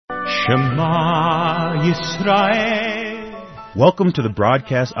Shema Yisrael. Welcome to the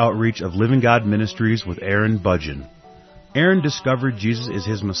broadcast outreach of Living God Ministries with Aaron Budgen. Aaron discovered Jesus is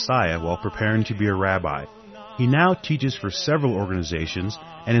his Messiah while preparing to be a rabbi. He now teaches for several organizations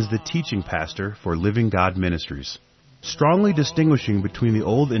and is the teaching pastor for Living God Ministries. Strongly distinguishing between the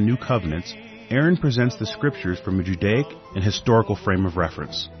Old and New Covenants, Aaron presents the Scriptures from a Judaic and historical frame of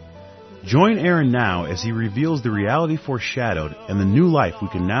reference. Join Aaron now as he reveals the reality foreshadowed and the new life we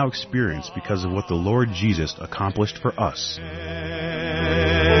can now experience because of what the Lord Jesus accomplished for us.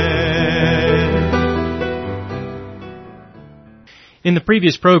 In the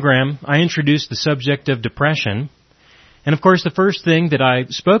previous program, I introduced the subject of depression. And of course, the first thing that I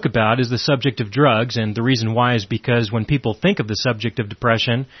spoke about is the subject of drugs, and the reason why is because when people think of the subject of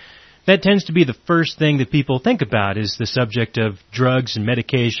depression, that tends to be the first thing that people think about is the subject of drugs and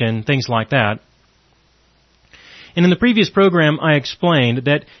medication, things like that. And in the previous program, I explained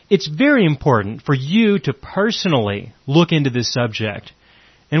that it's very important for you to personally look into this subject.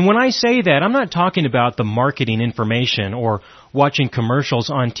 And when I say that, I'm not talking about the marketing information or watching commercials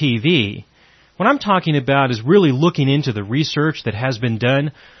on TV. What I'm talking about is really looking into the research that has been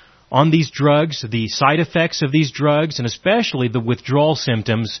done on these drugs, the side effects of these drugs, and especially the withdrawal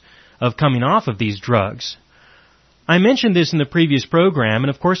symptoms of coming off of these drugs. I mentioned this in the previous program,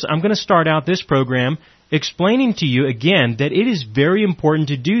 and of course I'm going to start out this program explaining to you again that it is very important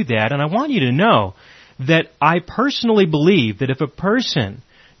to do that, and I want you to know that I personally believe that if a person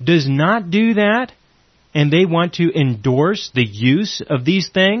does not do that, and they want to endorse the use of these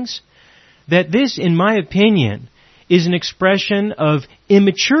things, that this, in my opinion, is an expression of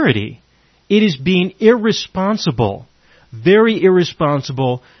immaturity. It is being irresponsible, very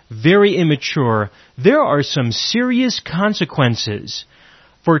immature. There are some serious consequences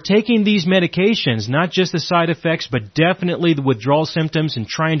for taking these medications, not just the side effects, but definitely the withdrawal symptoms and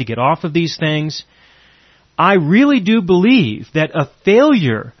trying to get off of these things. I really do believe that a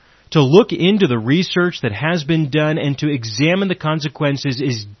failure to look into the research that has been done and to examine the consequences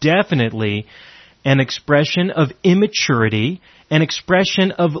is definitely an expression of immaturity, an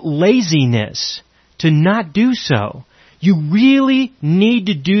expression of laziness to not do so. You really need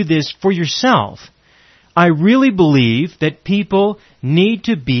to do this for yourself. I really believe that people need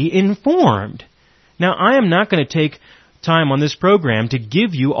to be informed. Now, I am not going to take time on this program to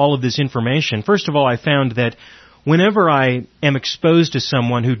give you all of this information. First of all, I found that whenever I am exposed to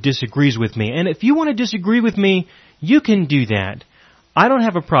someone who disagrees with me, and if you want to disagree with me, you can do that. I don't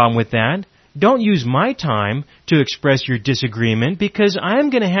have a problem with that. Don't use my time to express your disagreement because I'm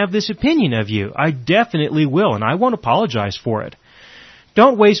going to have this opinion of you. I definitely will, and I won't apologize for it.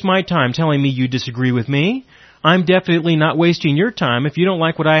 Don't waste my time telling me you disagree with me. I'm definitely not wasting your time. If you don't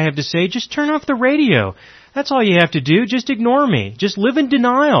like what I have to say, just turn off the radio. That's all you have to do. Just ignore me. Just live in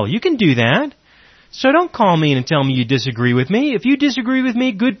denial. You can do that. So don't call me and tell me you disagree with me. If you disagree with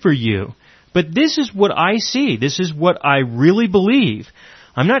me, good for you. But this is what I see. This is what I really believe.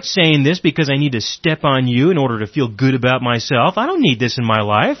 I'm not saying this because I need to step on you in order to feel good about myself. I don't need this in my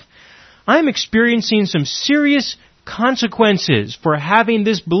life. I'm experiencing some serious consequences for having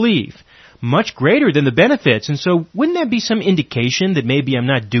this belief, much greater than the benefits. And so wouldn't that be some indication that maybe I'm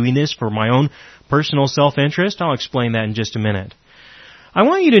not doing this for my own personal self-interest? I'll explain that in just a minute. I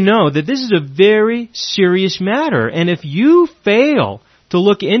want you to know that this is a very serious matter, and if you fail to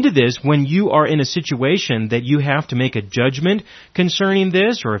look into this when you are in a situation that you have to make a judgment concerning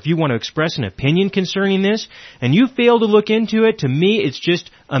this, or if you want to express an opinion concerning this, and you fail to look into it, to me it's just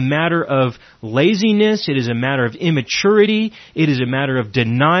a matter of laziness, it is a matter of immaturity, it is a matter of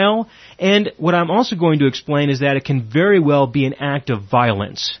denial, and what I'm also going to explain is that it can very well be an act of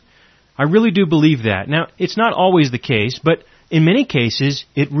violence. I really do believe that. Now, it's not always the case, but in many cases,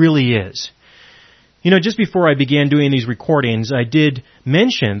 it really is. You know, just before I began doing these recordings, I did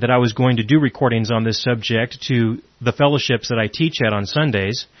mention that I was going to do recordings on this subject to the fellowships that I teach at on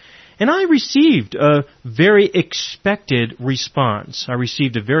Sundays, and I received a very expected response.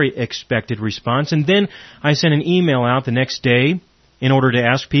 And then I sent an email out the next day in order to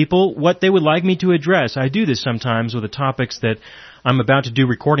ask people what they would like me to address. I do this sometimes with the topics that I'm about to do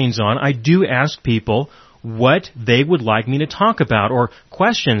recordings on. I do ask people what they would like me to talk about or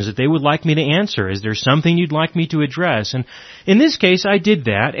questions that they would like me to answer. Is there something you'd like me to address? And in this case, I did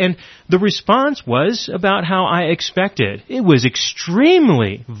that, and the response was about how I expected. It was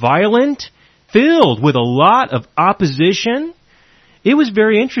extremely violent, filled with a lot of opposition. It was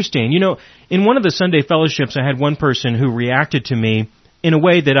very interesting. You know, in one of the Sunday fellowships, I had one person who reacted to me in a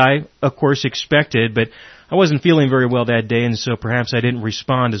way that I, of course, expected, but I wasn't feeling very well that day, and so perhaps I didn't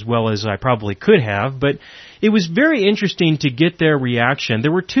respond as well as I probably could have, but it was very interesting to get their reaction.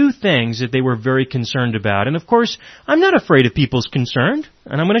 There were two things that they were very concerned about, and of course, I'm not afraid of people's concern,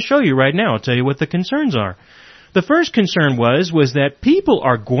 and I'm going to show you right now. I'll tell you what the concerns are. The first concern was that people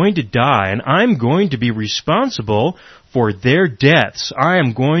are going to die, and I'm going to be responsible for their deaths. I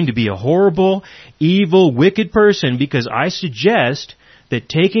am going to be a horrible, evil, wicked person because I suggest that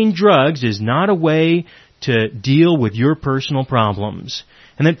taking drugs is not a way to deal with your personal problems.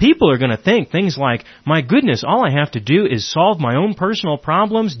 And then people are going to think things like, my goodness, all I have to do is solve my own personal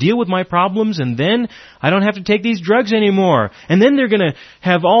problems, deal with my problems, and then I don't have to take these drugs anymore. And then they're going to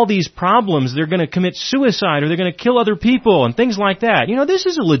have all these problems. They're going to commit suicide or they're going to kill other people and things like that. You know, this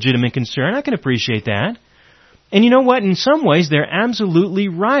is a legitimate concern. I can appreciate that. And you know what? In some ways, they're absolutely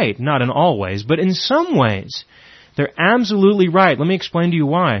right. Not in all ways, but in some ways, they're absolutely right. Let me explain to you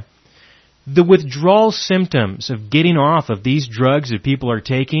why. The withdrawal symptoms of getting off of these drugs that people are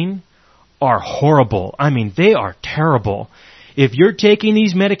taking are horrible. I mean, they are terrible. If you're taking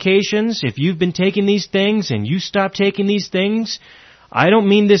these medications, if you've been taking these things and you stop taking these things, I don't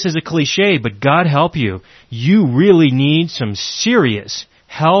mean this as a cliche, but God help you. You really need some serious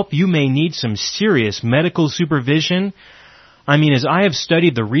help. You may need some serious medical supervision. I mean, as I have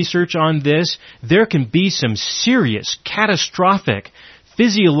studied the research on this, there can be some serious, catastrophic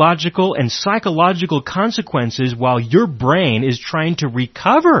physiological and psychological consequences while your brain is trying to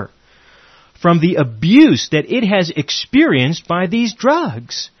recover from the abuse that it has experienced by these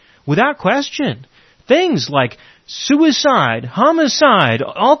drugs. Without question. Things like suicide, homicide,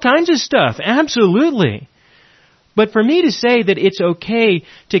 all kinds of stuff. Absolutely. But for me to say that it's okay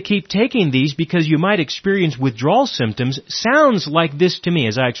to keep taking these because you might experience withdrawal symptoms sounds like this to me.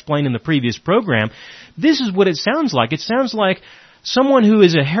 As I explained in the previous program, this is what it sounds like. It sounds like someone who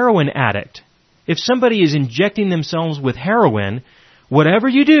is a heroin addict. If somebody is injecting themselves with heroin, whatever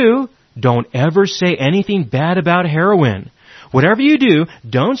you do, don't ever say anything bad about heroin. Whatever you do,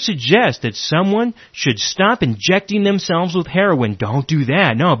 don't suggest that someone should stop injecting themselves with heroin. Don't do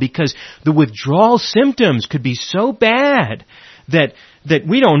that. No, because the withdrawal symptoms could be so bad that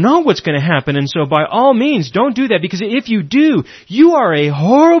we don't know what's going to happen. And so by all means, don't do that, because if you do, you are a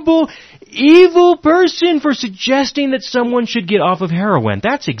horrible, evil person for suggesting that someone should get off of heroin.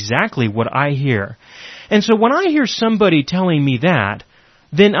 That's exactly what I hear. And so when I hear somebody telling me that,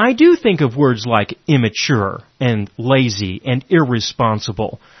 then I do think of words like immature and lazy and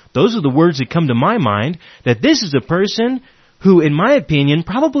irresponsible. Those are the words that come to my mind, that this is a person who, in my opinion,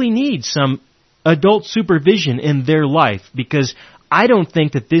 probably needs some adult supervision in their life, because I don't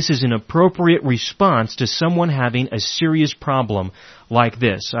think that this is an appropriate response to someone having a serious problem like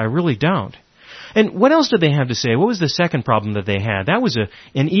this. I really don't. And what else did they have to say? What was the second problem that they had? That was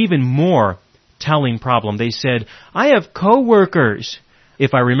an even more telling problem. They said, I have coworkers.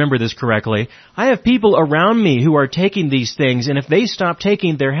 If I remember this correctly, I have people around me who are taking these things, and if they stop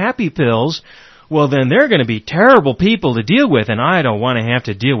taking their happy pills, well, then they're going to be terrible people to deal with, and I don't want to have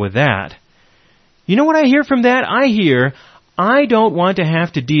to deal with that. You know what I hear from that? I hear, I don't want to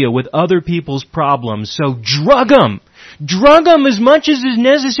have to deal with other people's problems, so drug them. Drug them as much as is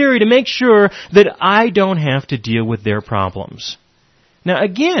necessary to make sure that I don't have to deal with their problems. Now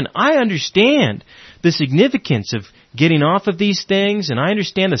again, I understand the significance of getting off of these things, and I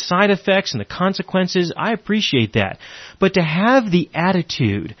understand the side effects and the consequences. I appreciate that. But to have the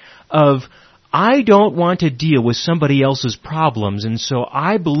attitude of, I don't want to deal with somebody else's problems, and so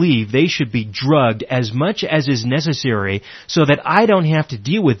I believe they should be drugged as much as is necessary so that I don't have to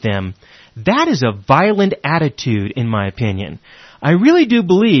deal with them, that is a violent attitude, in my opinion. I really do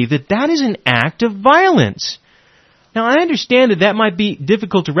believe that that is an act of violence. Now, I understand that that might be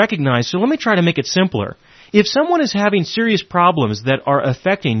difficult to recognize, so let me try to make it simpler. If someone is having serious problems that are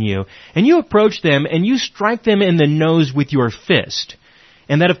affecting you, and you approach them and you strike them in the nose with your fist,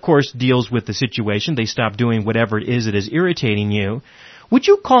 and that, of course, deals with the situation, they stop doing whatever it is that is irritating you, would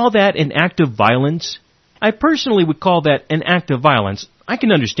you call that an act of violence? I personally would call that an act of violence. I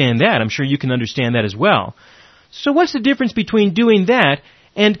can understand that. I'm sure you can understand that as well. So what's the difference between doing that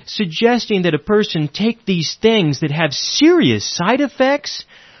and suggesting that a person take these things that have serious side effects,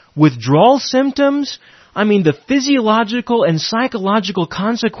 withdrawal symptoms? I mean, the physiological and psychological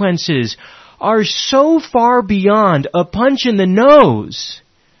consequences are so far beyond a punch in the nose,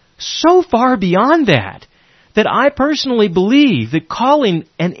 so far beyond that I personally believe that calling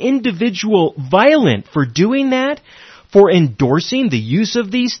an individual violent for doing that, for endorsing the use of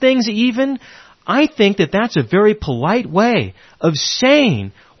these things even, I think that that's a very polite way of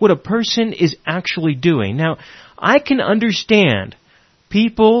saying what a person is actually doing. Now, I can understand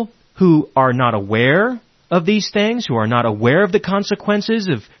people who are not aware, of these things, who are not aware of the consequences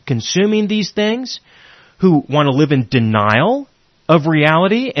of consuming these things, who want to live in denial of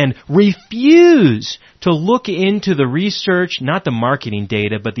reality and refuse to look into the research, not the marketing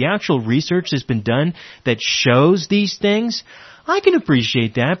data, but the actual research that's been done that shows these things. I can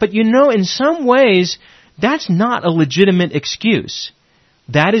appreciate that, but in some ways, that's not a legitimate excuse.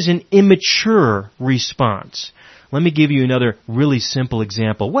 That is an immature response. Let me give you another really simple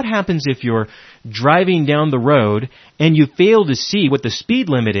example. What happens if you're driving down the road and you fail to see what the speed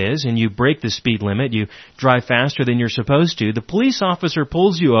limit is and you break the speed limit, you drive faster than you're supposed to, the police officer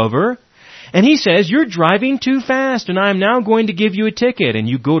pulls you over and he says, "You're driving too fast and I'm now going to give you a ticket." And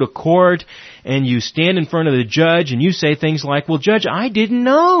you go to court and you stand in front of the judge and you say things like, "Well, Judge, I didn't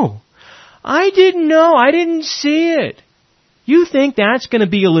know. I didn't see it." You think that's going to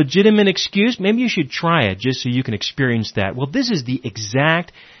be a legitimate excuse? Maybe you should try it just so you can experience that. Well, this is the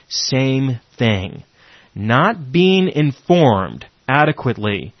exact same thing. Not being informed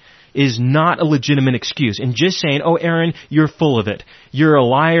adequately is not a legitimate excuse. And just saying, "Oh, Aaron, you're full of it. You're a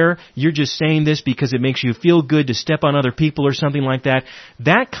liar. You're just saying this because it makes you feel good to step on other people," or something like that.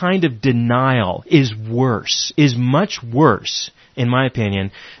 That kind of denial is much worse, in my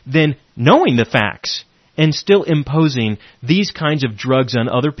opinion, than knowing the facts and still imposing these kinds of drugs on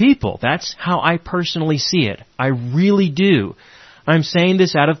other people. That's how I personally see it. I really do. I'm saying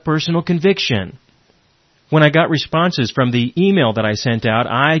this out of personal conviction. When I got responses from the email that I sent out,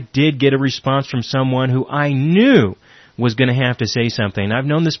 I did get a response from someone who I knew was going to have to say something. I've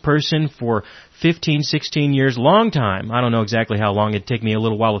known this person for 15, 16 years, long time. I don't know exactly how long. It'd take me a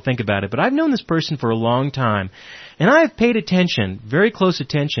little while to think about it, but I've known this person for a long time. And I've paid attention, very close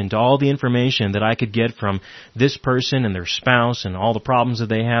attention, to all the information that I could get from this person and their spouse and all the problems that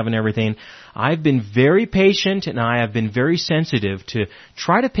they have and everything. I've been very patient and I have been very sensitive to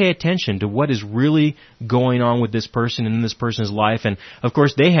try to pay attention to what is really going on with this person and in this person's life. And of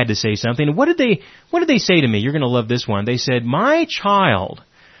course, they had to say something. What did they say to me? You're going to love this one. They said, "My child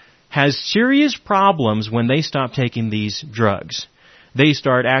has serious problems when they stop taking these drugs. They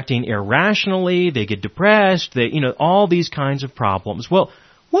start acting irrationally, they get depressed, all these kinds of problems." Well,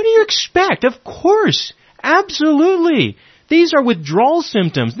 what do you expect? Of course, absolutely. These are withdrawal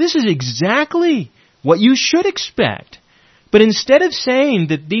symptoms. This is exactly what you should expect. But instead of saying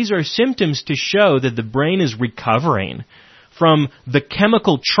that these are symptoms to show that the brain is recovering from the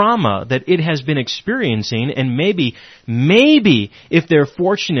chemical trauma that it has been experiencing, and maybe if they're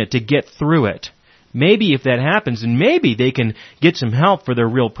fortunate to get through it, maybe if that happens, and maybe they can get some help for their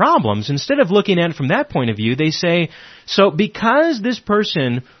real problems. Instead of looking at it from that point of view, they say, so because this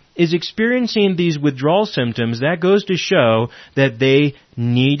person is experiencing these withdrawal symptoms, that goes to show that they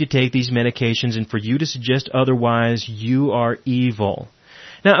need to take these medications, and for you to suggest otherwise, you are evil.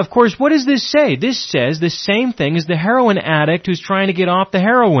 Now, of course, what does this say? This says the same thing as the heroin addict who's trying to get off the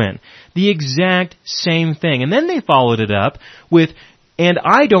heroin. The exact same thing. And then they followed it up with, "And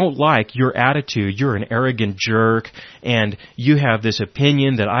I don't like your attitude. You're an arrogant jerk, and you have this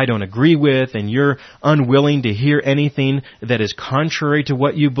opinion that I don't agree with, and you're unwilling to hear anything that is contrary to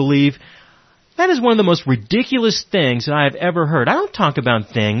what you believe." That is one of the most ridiculous things that I have ever heard. I don't talk about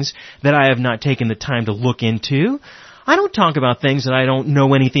things that I have not taken the time to look into. I don't talk about things that I don't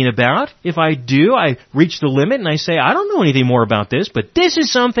know anything about. If I do, I reach the limit and I say, "I don't know anything more about this, but this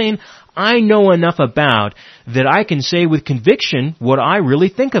is something I know enough about that I can say with conviction what I really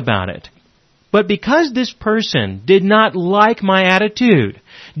think about it." But because this person did not like my attitude,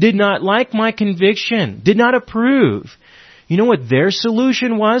 did not like my conviction, did not approve, you know what their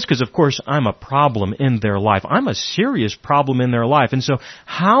solution was? Because of course I'm a problem in their life. I'm a serious problem in their life. And so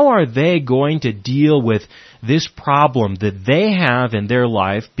how are they going to deal with this problem that they have in their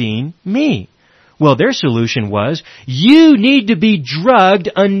life being me? Well, their solution was, "You need to be drugged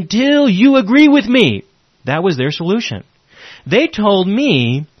until you agree with me." That was their solution. They told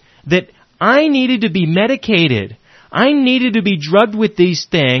me that I needed to be medicated. I needed to be drugged with these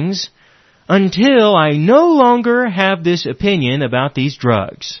things until I no longer have this opinion about these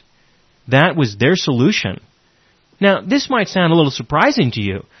drugs. That was their solution. Now, this might sound a little surprising to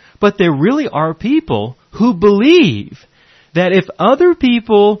you, but there really are people who believe that if other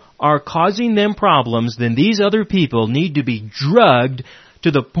people are causing them problems, then these other people need to be drugged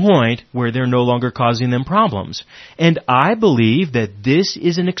to the point where they're no longer causing them problems. And I believe that this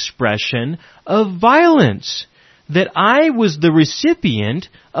is an expression of violence. That I was the recipient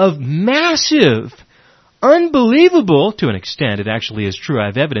of massive, unbelievable, to an extent, it actually is true, I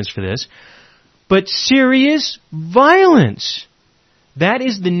have evidence for this, but serious violence. That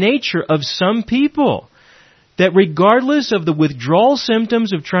is the nature of some people. that regardless of the withdrawal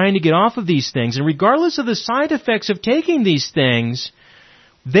symptoms of trying to get off of these things, and regardless of the side effects of taking these things,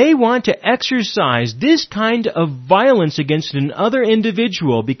 they want to exercise this kind of violence against another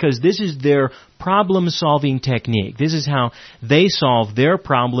individual because this is their problem-solving technique. This is how they solve their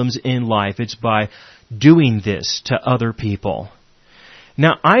problems in life. It's by doing this to other people.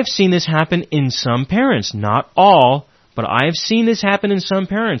 Now, I've seen this happen in some parents, not all, but I've seen this happen in some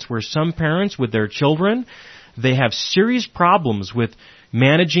parents, where some parents with their children, they have serious problems with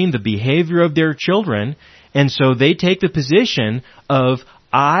managing the behavior of their children, and so they take the position of,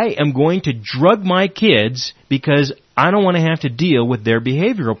 I am going to drug my kids because I don't want to have to deal with their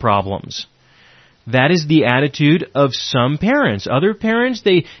behavioral problems. That is the attitude of some parents. Other parents,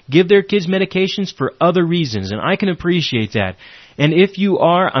 they give their kids medications for other reasons, and I can appreciate that. And if you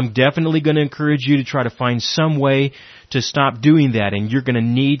are, I'm definitely going to encourage you to try to find some way to stop doing that, and you're going to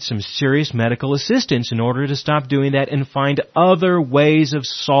need some serious medical assistance in order to stop doing that and find other ways of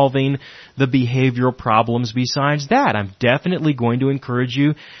solving the behavioral problems besides that. I'm definitely going to encourage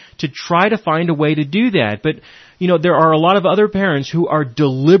you to try to find a way to do that. But, there are a lot of other parents who are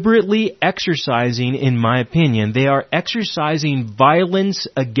deliberately exercising, in my opinion, they are exercising violence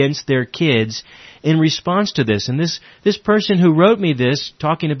against their kids in response to this. And this person who wrote me this,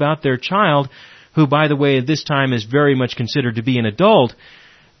 talking about their child, who, by the way, at this time is very much considered to be an adult,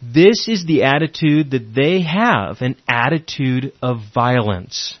 this is the attitude that they have, an attitude of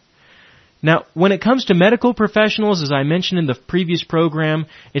violence. Now, when it comes to medical professionals, as I mentioned in the previous program,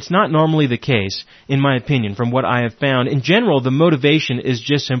 it's not normally the case, in my opinion, from what I have found. In general, the motivation is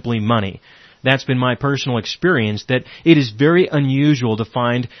just simply money. That's been my personal experience, that it is very unusual to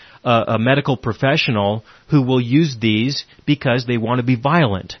find a medical professional who will use these because they want to be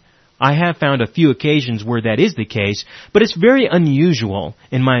violent. I have found a few occasions where that is the case, but it's very unusual,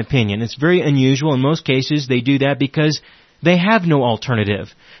 in my opinion. It's very unusual. In most cases, they do that because they have no alternative.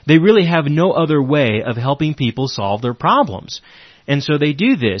 They really have no other way of helping people solve their problems. And so they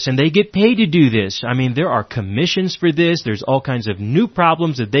do this, and they get paid to do this. I mean, there are commissions for this. There's all kinds of new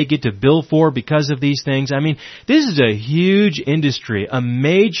problems that they get to bill for because of these things. I mean, this is a huge industry, a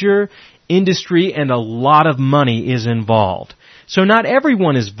major industry, and a lot of money is involved. So not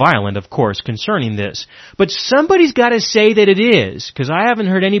everyone is violent, of course, concerning this. But somebody's got to say that it is, because I haven't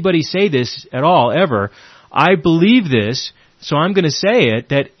heard anybody say this at all, ever. I believe this, so I'm going to say it,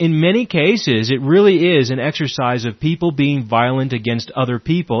 that in many cases it really is an exercise of people being violent against other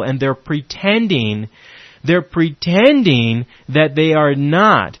people, and they're pretending that they are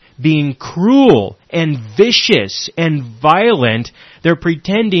not being cruel and vicious and violent. They're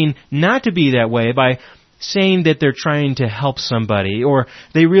pretending not to be that way by saying that they're trying to help somebody, or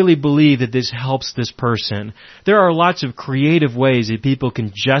they really believe that this helps this person. There are lots of creative ways that people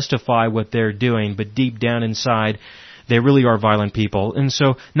can justify what they're doing, but deep down inside, they really are violent people. And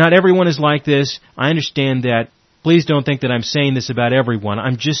so, not everyone is like this. I understand that. Please don't think that I'm saying this about everyone.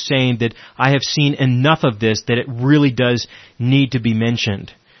 I'm just saying that I have seen enough of this that it really does need to be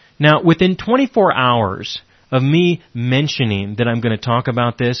mentioned. Now, within 24 hours of me mentioning that I'm going to talk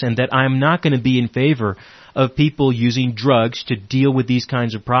about this and that I'm not going to be in favor of people using drugs to deal with these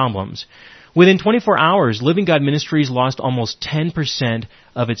kinds of problems, within 24 hours, Living God Ministries lost almost 10%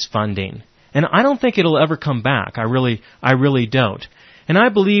 of its funding. And I don't think it'll ever come back. I really don't. And I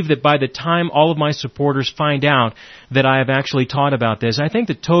believe that by the time all of my supporters find out that I have actually taught about this, I think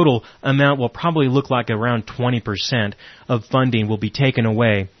the total amount will probably look like around 20% of funding will be taken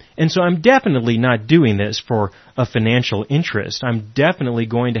away. And so I'm definitely not doing this for a financial interest. I'm definitely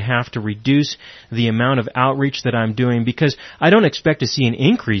going to have to reduce the amount of outreach that I'm doing because I don't expect to see an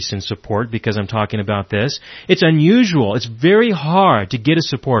increase in support because I'm talking about this. It's unusual. It's very hard to get a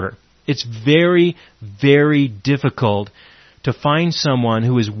supporter. It's very, very difficult to find someone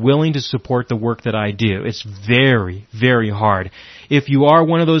who is willing to support the work that I do. It's very, very hard. If you are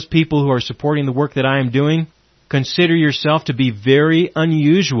one of those people who are supporting the work that I am doing, consider yourself to be very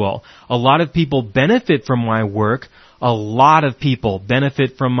unusual. A lot of people benefit from my work. A lot of people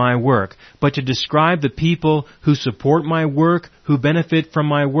benefit from my work. But to describe the people who support my work, who benefit from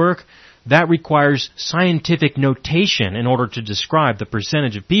my work, that requires scientific notation in order to describe the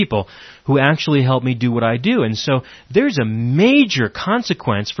percentage of people who actually help me do what I do. And so there's a major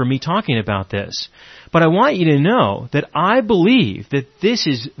consequence for me talking about this. But I want you to know that I believe that this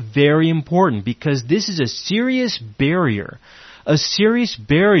is very important because this is a serious barrier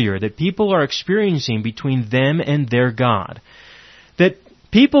that people are experiencing between them and their God. That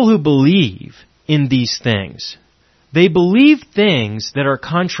people who believe in these things, they believe things that are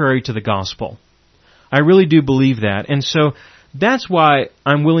contrary to the gospel. I really do believe that. And so that's why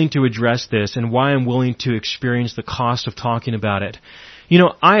I'm willing to address this and why I'm willing to experience the cost of talking about it. You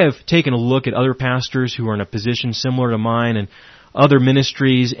know, I have taken a look at other pastors who are in a position similar to mine and other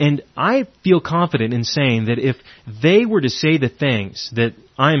ministries, and I feel confident in saying that if they were to say the things that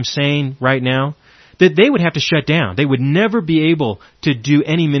I am saying right now, that they would have to shut down. They would never be able to do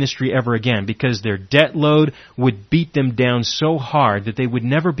any ministry ever again because their debt load would beat them down so hard that they would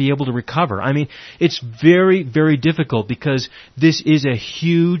never be able to recover. I mean, it's very, very difficult because this is a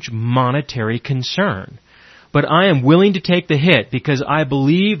huge monetary concern. But I am willing to take the hit because I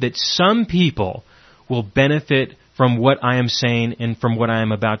believe that some people will benefit from what I am saying and from what I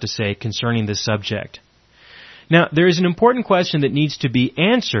am about to say concerning this subject. Now, there is an important question that needs to be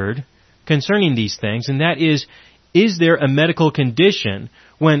answered concerning these things, and that is there a medical condition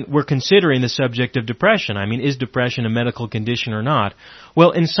when we're considering the subject of depression? I mean, is depression a medical condition or not?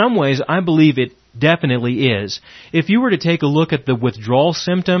 Well, in some ways, I believe it definitely is. If you were to take a look at the withdrawal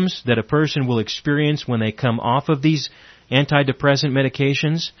symptoms that a person will experience when they come off of these antidepressant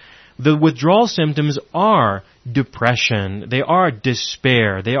medications, the withdrawal symptoms are depression, they are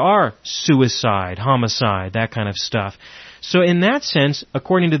despair, they are suicide, homicide, that kind of stuff. So in that sense,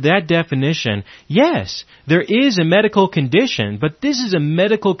 according to that definition, yes, there is a medical condition, but this is a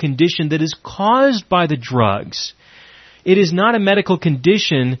medical condition that is caused by the drugs. It is not a medical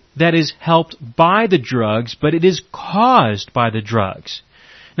condition that is helped by the drugs, but it is caused by the drugs.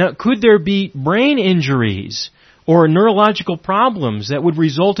 Now, could there be brain injuries or neurological problems that would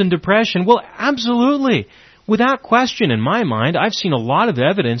result in depression? Well, absolutely. Without question, in my mind, I've seen a lot of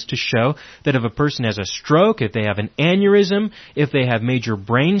evidence to show that if a person has a stroke, if they have an aneurysm, if they have major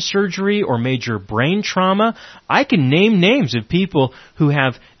brain surgery or major brain trauma, I can name names of people who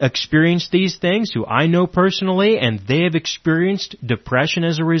have experienced these things, who I know personally, and they have experienced depression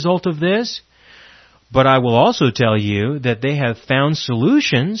as a result of this. But I will also tell you that they have found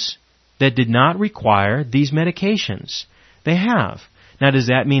solutions that did not require these medications. They have. Now, does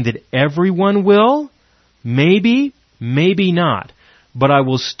that mean that everyone will? Maybe, maybe not. But I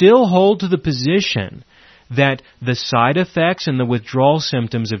will still hold to the position that the side effects and the withdrawal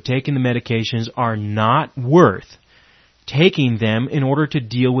symptoms of taking the medications are not worth taking them in order to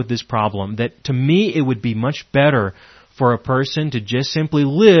deal with this problem. That to me, it would be much better for a person to just simply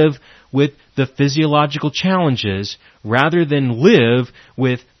live with the physiological challenges rather than live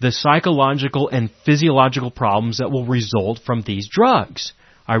with the psychological and physiological problems that will result from these drugs.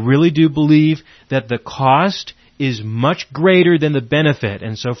 I really do believe that the cost is much greater than the benefit,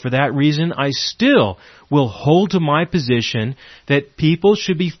 and so for that reason, I still will hold to my position that people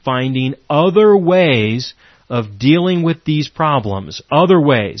should be finding other ways of dealing with these problems. Other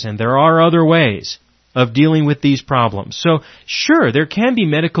ways, and there are other ways of dealing with these problems. So, sure, there can be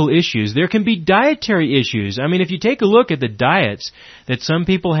medical issues. There can be dietary issues. I mean, if you take a look at the diets that some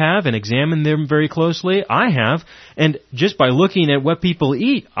people have and examine them very closely, I have, and just by looking at what people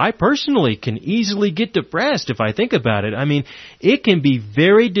eat, I personally can easily get depressed if I think about it. I mean, it can be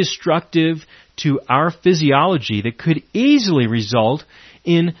very destructive to our physiology that could easily result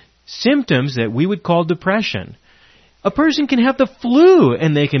in symptoms that we would call depression. A person can have the flu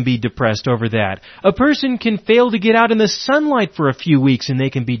and they can be depressed over that. A person can fail to get out in the sunlight for a few weeks and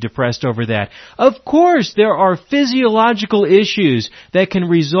they can be depressed over that. Of course, there are physiological issues that can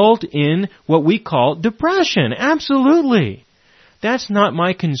result in what we call depression. Absolutely. That's not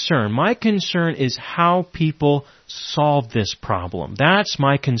my concern. My concern is how people solve this problem. That's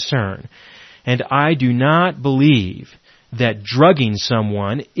my concern. And I do not believe that drugging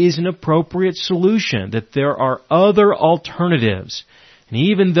someone is an appropriate solution, that there are other alternatives. And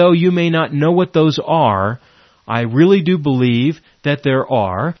even though you may not know what those are, I really do believe that there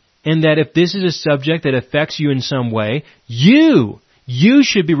are, and that if this is a subject that affects you in some way, you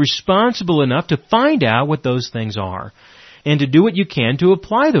should be responsible enough to find out what those things are, and to do what you can to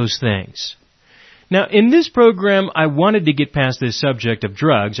apply those things. Now, in this program, I wanted to get past this subject of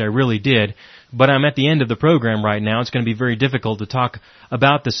drugs, I really did, but I'm at the end of the program right now. It's going to be very difficult to talk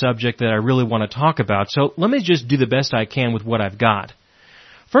about the subject that I really want to talk about, so let me just do the best I can with what I've got.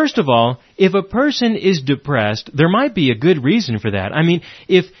 First of all, if a person is depressed, there might be a good reason for that. I mean,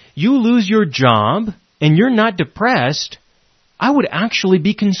 if you lose your job and you're not depressed, I would actually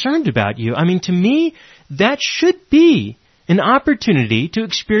be concerned about you. I mean, to me, that should be an opportunity to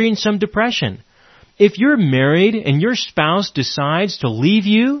experience some depression. If you're married and your spouse decides to leave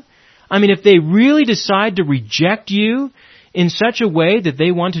you, I mean, if they really decide to reject you in such a way that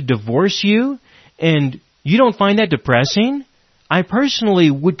they want to divorce you and you don't find that depressing, I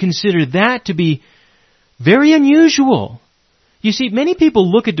personally would consider that to be very unusual. You see, many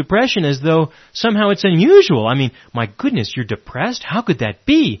people look at depression as though somehow it's unusual. I mean, my goodness, you're depressed? How could that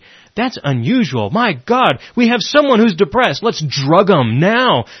be? That's unusual. My God, we have someone who's depressed. Let's drug them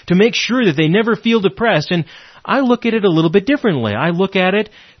now to make sure that they never feel depressed. And I look at it a little bit differently. I look at it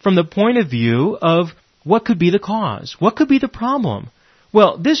from the point of view of what could be the cause? What could be the problem?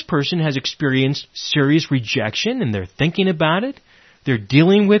 Well, this person has experienced serious rejection and they're thinking about it. They're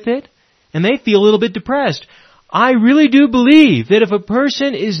dealing with it and they feel a little bit depressed. I really do believe that if a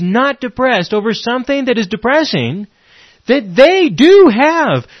person is not depressed over something that is depressing, that they do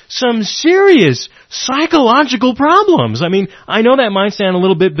have some serious psychological problems. I mean, I know that might sound a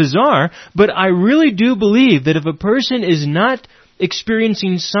little bit bizarre, but I really do believe that if a person is not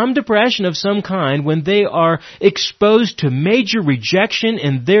experiencing some depression of some kind when they are exposed to major rejection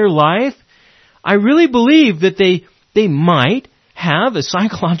in their life, I really believe that they might have a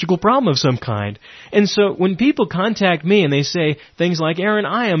psychological problem of some kind. And so when people contact me and they say things like, Aaron,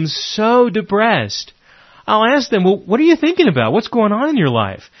 I am so depressed, I'll ask them, well, what are you thinking about? What's going on in your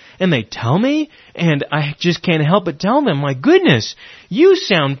life? And they tell me, and I just can't help but tell them, my goodness, you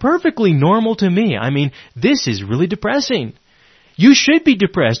sound perfectly normal to me. I mean, this is really depressing. You should be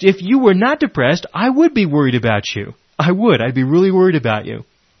depressed. If you were not depressed, I would be worried about you. I would. I'd be really worried about you.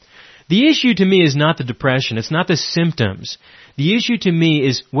 The issue to me is not the depression. It's not the symptoms. The issue to me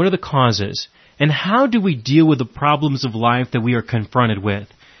is what are the causes? And how do we deal with the problems of life that we are confronted with?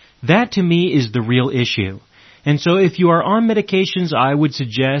 That to me is the real issue. And so if you are on medications, I would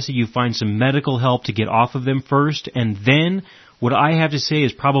suggest that you find some medical help to get off of them first, and then what I have to say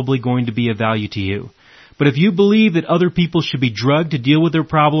is probably going to be of value to you. But if you believe that other people should be drugged to deal with their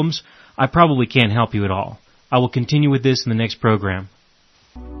problems, I probably can't help you at all. I will continue with this in the next program.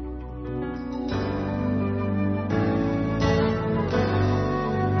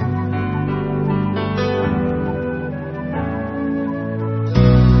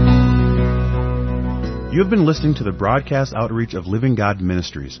 You have been listening to the broadcast outreach of Living God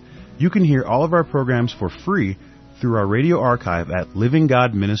Ministries. You can hear all of our programs for free through our radio archive at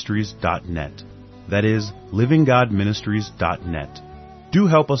livinggodministries.net. That is, livinggodministries.net. Do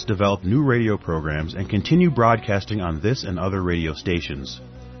help us develop new radio programs and continue broadcasting on this and other radio stations.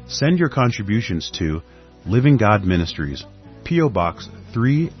 Send your contributions to Living God Ministries, P.O. Box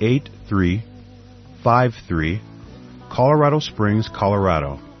 38353, Colorado Springs,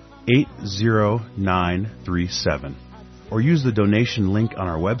 Colorado 80937, or use the donation link on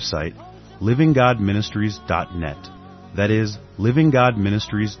our website, livinggodministries.net. That is,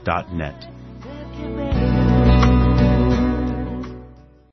 livinggodministries.net.